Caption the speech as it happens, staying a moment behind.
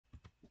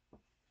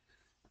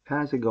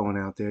How's it going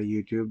out there,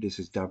 YouTube? This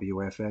is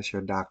W.F.S,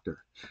 your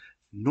doctor.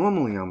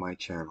 Normally on my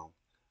channel,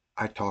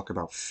 I talk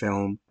about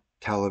film,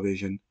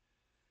 television,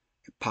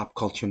 pop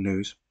culture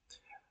news,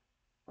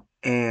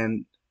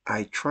 and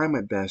I try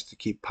my best to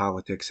keep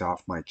politics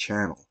off my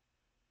channel.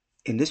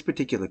 In this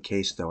particular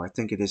case, though, I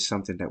think it is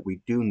something that we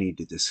do need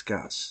to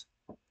discuss.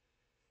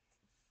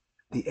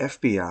 The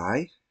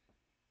FBI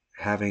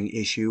having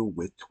issue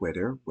with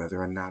Twitter,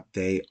 whether or not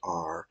they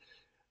are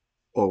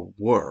or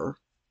were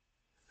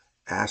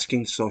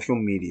asking social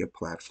media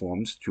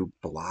platforms to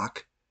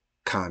block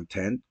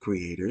content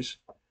creators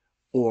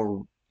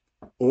or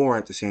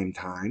at the same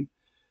time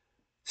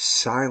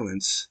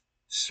silence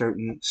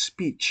certain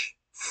speech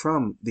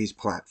from these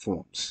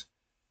platforms.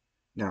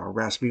 Now, a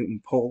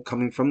Rasmussen poll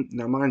coming from,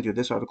 now mind you,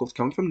 this article is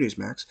coming from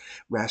Newsmax.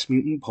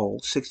 Rasmussen poll,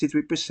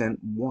 63%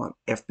 want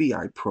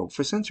FBI probe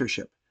for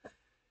censorship.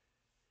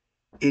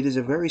 It is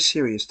a very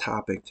serious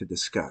topic to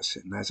discuss.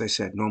 And as I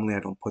said, normally I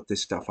don't put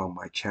this stuff on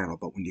my channel,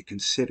 but when you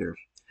consider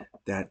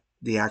that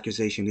the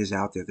accusation is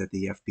out there that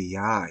the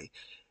FBI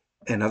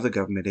and other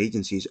government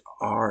agencies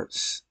are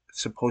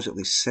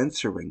supposedly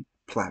censoring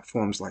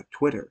platforms like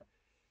Twitter,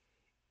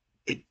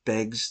 it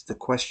begs the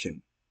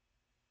question,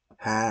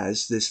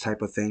 has this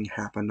type of thing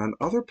happened on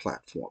other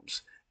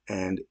platforms?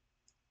 And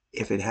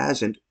if it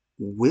hasn't,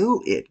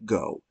 will it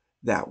go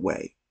that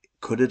way?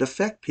 Could it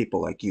affect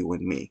people like you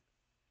and me?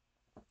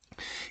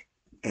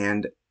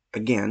 And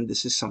again,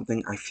 this is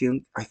something I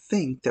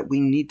think that we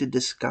need to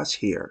discuss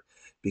here,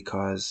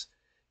 because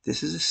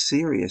this is a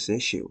serious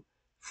issue.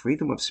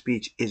 Freedom of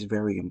speech is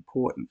very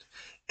important.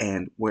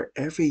 And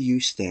wherever you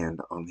stand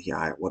on the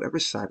aisle, whatever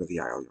side of the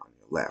aisle you're on,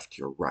 your left,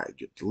 your right,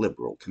 your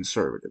liberal,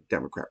 conservative,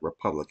 Democrat,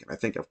 Republican, I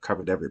think I've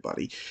covered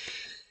everybody,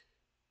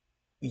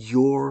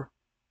 your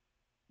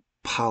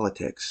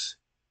politics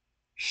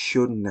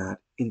should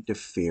not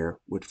interfere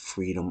with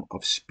freedom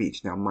of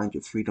speech. Now, mind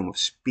you, freedom of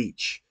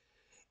speech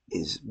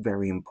is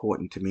very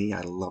important to me.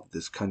 I love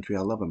this country.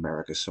 I love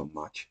America so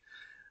much.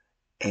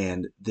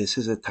 And this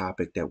is a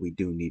topic that we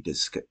do need to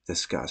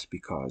discuss,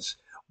 because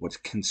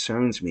what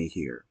concerns me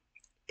here,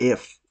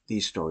 if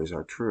these stories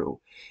are true,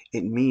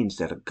 it means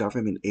that a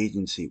government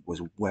agency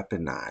was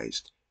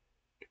weaponized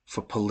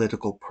for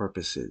political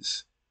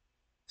purposes,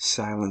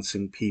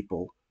 silencing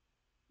people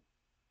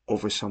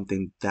over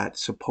something that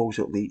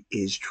supposedly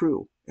is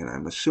true. And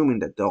I'm assuming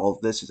that all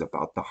of this is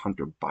about the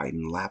Hunter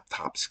Biden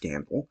laptop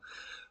scandal.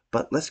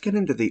 But let's get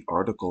into the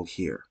article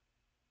here.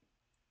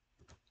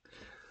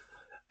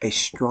 A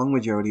strong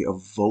majority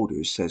of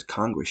voters says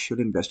Congress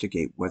should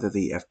investigate whether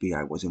the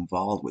FBI was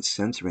involved with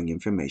censoring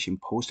information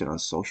posted on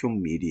social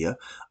media,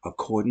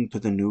 according to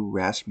the new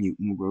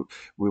Rasmussen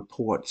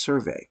report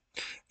survey.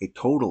 A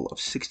total of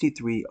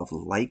 63%,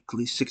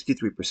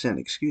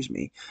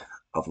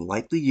 of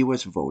likely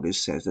U.S. voters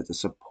says that the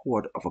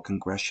support of a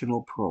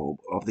congressional probe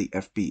of the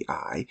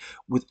FBI,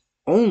 with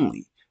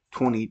only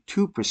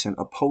 22%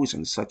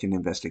 opposing such an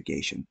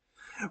investigation.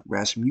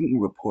 Rasmussen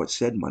report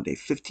said Monday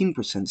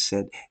 15%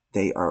 said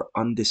they are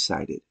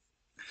undecided.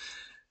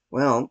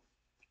 Well,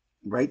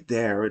 right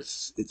there, it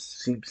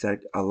seems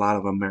like a lot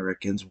of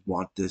Americans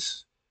want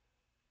this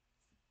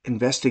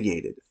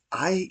investigated.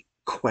 I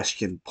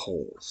question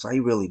polls. I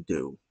really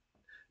do.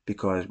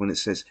 Because when it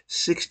says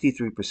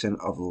 63%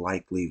 of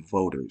likely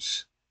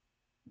voters,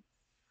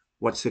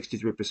 what's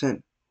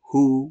 63%?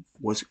 Who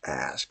was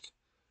asked?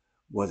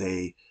 Were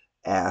they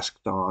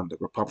asked on the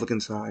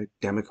Republican side,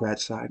 Democrat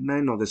side? And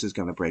I know this is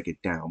going to break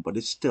it down, but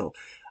it's still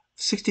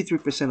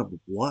 63% of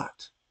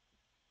what?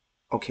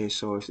 Okay,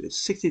 so if it's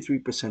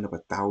 63% of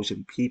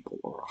 1,000 people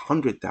or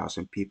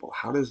 100,000 people,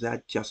 how does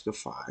that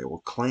justify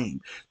or claim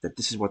that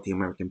this is what the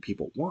American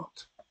people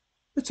want?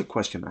 It's a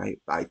question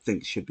I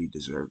think should be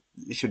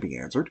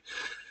answered.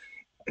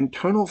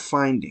 Internal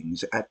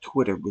findings at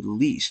Twitter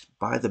released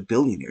by the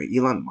billionaire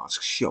Elon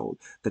Musk showed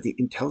that the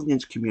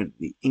intelligence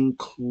community,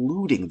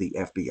 including the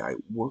FBI,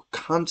 were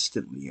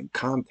constantly in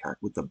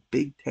contact with the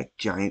big tech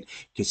giant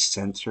to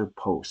censor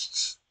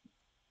posts.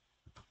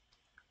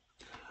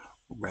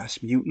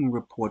 Rasmussen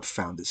report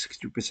found that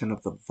 60%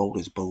 of the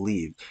voters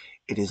believed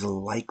it is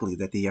likely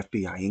that the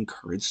FBI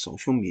encouraged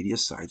social media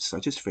sites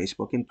such as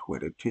Facebook and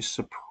Twitter to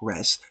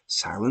suppress,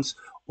 silence,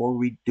 or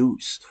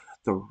reduce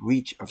the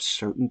reach of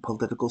certain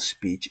political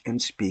speech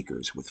and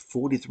speakers, with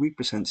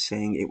 43%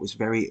 saying it was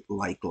very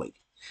likely.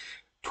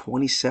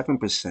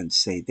 27%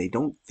 say they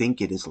don't think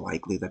it is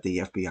likely that the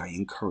FBI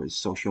encouraged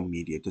social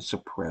media to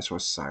suppress or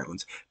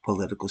silence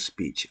political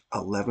speech.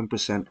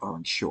 11% are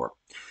unsure.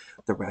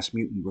 The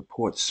Rasmussen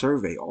report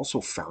survey also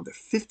found that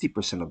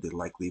 50% of the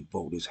likely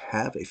voters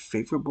have a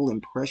favorable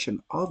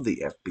impression of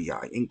the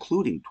FBI,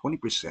 including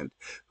 20%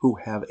 who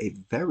have a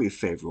very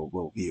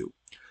favorable view.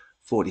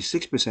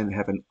 46%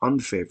 have an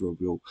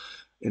unfavorable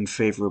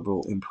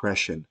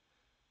impression,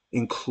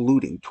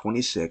 including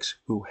 26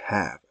 who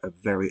have a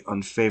very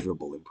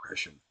unfavorable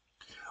impression.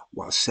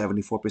 While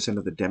 74%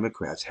 of the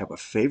Democrats have a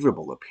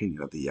favorable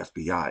opinion of the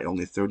FBI,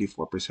 only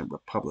 34%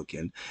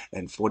 Republican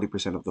and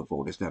 40% of the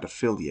voters not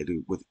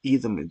affiliated with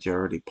either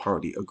majority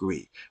party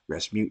agree,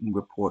 Rasmussen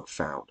report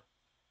found.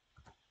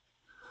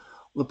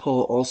 The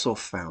poll also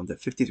found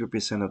that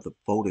 53% of the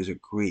voters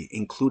agree,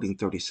 including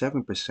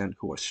 37%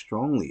 who are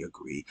strongly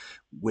agree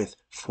with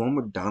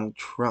former Donald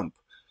Trump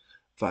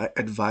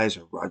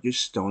advisor Roger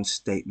Stone's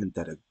statement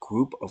that a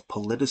group of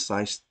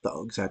politicized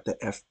thugs at the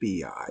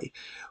FBI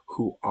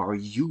who are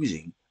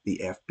using the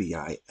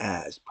FBI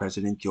as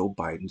President Joe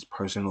Biden's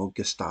personal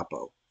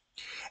Gestapo.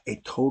 A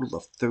total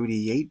of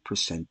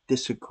 38%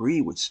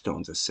 disagree with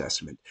Stone's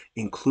assessment,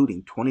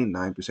 including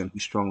 29% who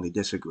strongly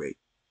disagree.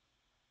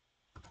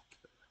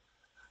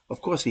 Of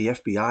course, the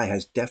FBI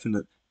has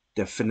defended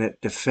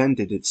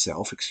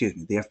itself. Excuse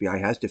me. The FBI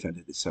has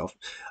defended itself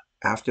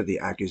after the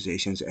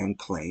accusations and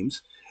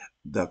claims.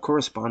 The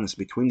correspondence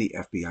between the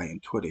FBI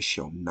and Twitter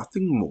show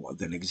nothing more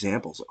than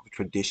examples of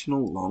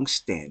traditional,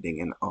 long-standing,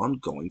 and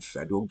ongoing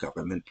federal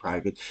government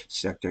private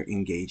sector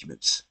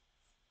engagements.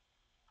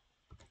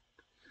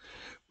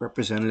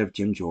 Representative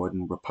Jim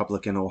Jordan,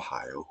 Republican,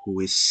 Ohio,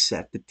 who is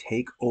set to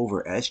take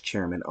over as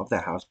chairman of the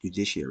House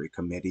Judiciary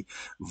Committee,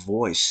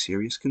 voiced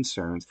serious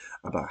concerns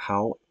about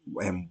how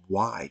and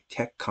why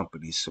tech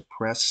companies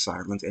suppress,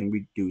 silence, and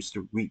reduce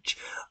the reach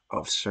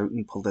of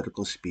certain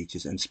political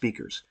speeches and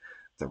speakers.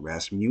 The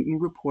Rasmussen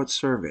Report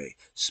survey,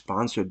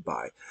 sponsored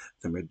by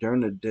the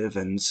Moderna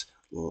Divans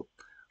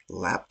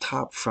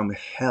Laptop from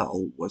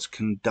Hell, was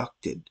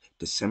conducted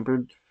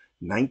December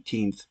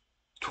 19th,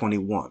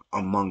 2021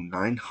 among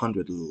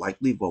 900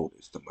 likely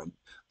voters.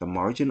 The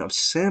margin of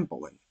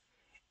sampling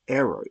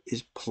error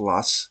is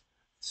plus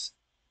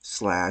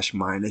slash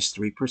minus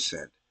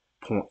 3%,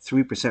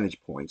 3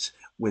 percentage points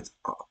with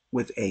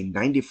a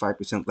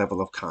 95%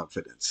 level of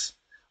confidence.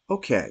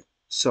 Okay,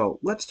 so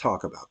let's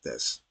talk about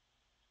this.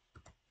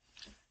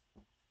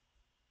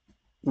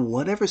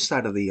 Whatever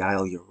side of the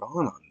aisle you're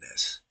on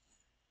this,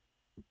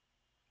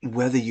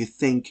 whether you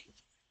think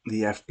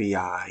the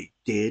FBI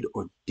did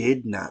or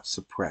did not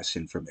suppress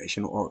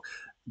information or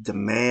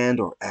demand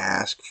or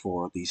ask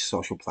for these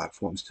social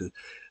platforms to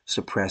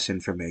suppress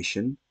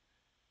information,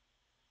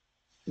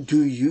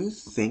 do you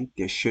think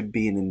there should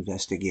be an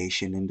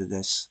investigation into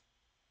this?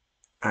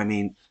 I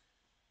mean,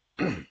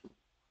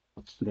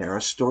 there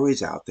are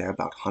stories out there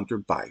about Hunter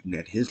Biden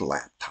at his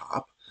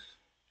laptop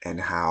and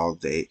how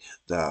the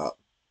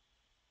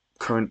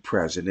current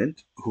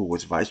president, who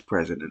was vice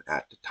president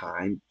at the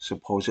time,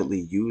 supposedly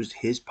used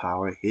his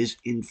power, his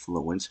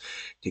influence,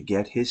 to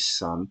get his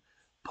son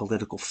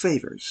political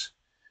favors.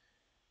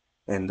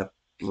 And the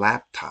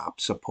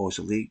laptop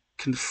supposedly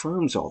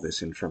confirms all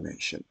this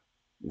information.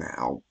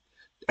 Now,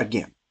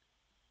 again,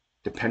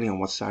 depending on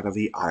what side of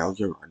the aisle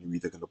you're on, you're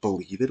either going to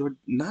believe it or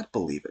not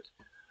believe it.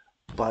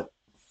 But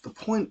the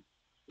point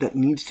that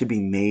needs to be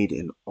made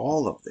in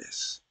all of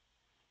this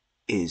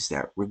is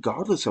that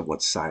regardless of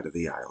what side of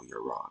the aisle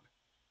you're on,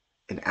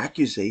 an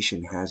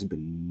accusation has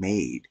been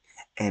made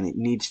and it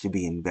needs to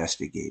be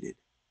investigated.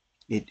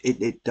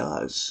 It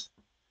does.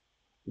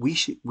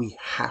 We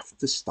have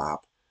to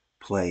stop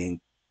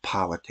playing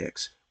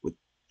politics with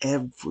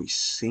every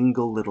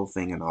single little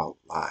thing in our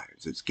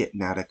lives. It's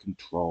getting out of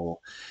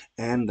control.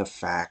 And the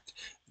fact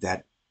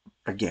that,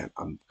 again,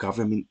 a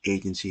government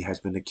agency has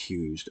been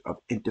accused of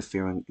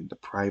interfering in the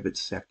private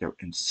sector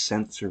and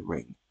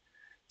censoring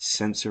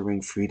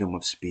freedom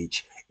of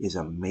speech is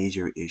a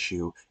major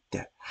issue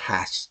that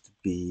has to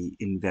be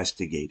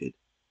investigated.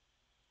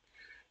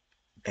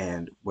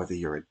 And whether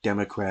you're a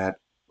Democrat,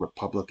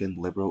 Republican,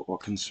 liberal, or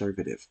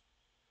conservative,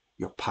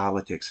 your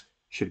politics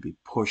should be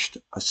pushed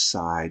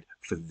aside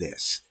for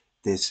this.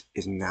 This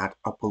is not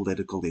a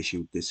political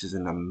issue. This is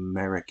an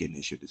American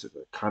issue. This is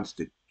a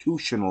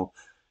constitutional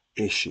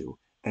issue,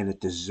 and it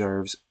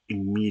deserves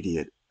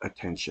immediate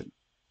attention.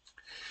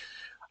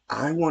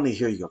 I want to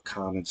hear your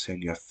comments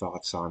and your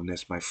thoughts on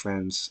this, my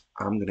friends.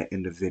 I'm going to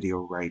end the video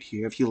right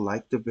here. If you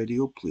like the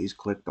video, please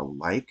click the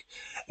like.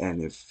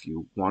 And if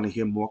you want to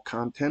hear more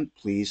content,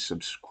 please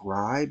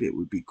subscribe. It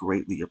would be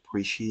greatly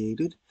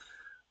appreciated.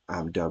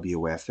 I'm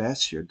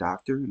W.F.S, your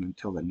doctor, and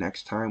until the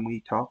next time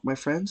we talk, my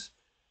friends,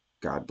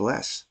 God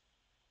bless.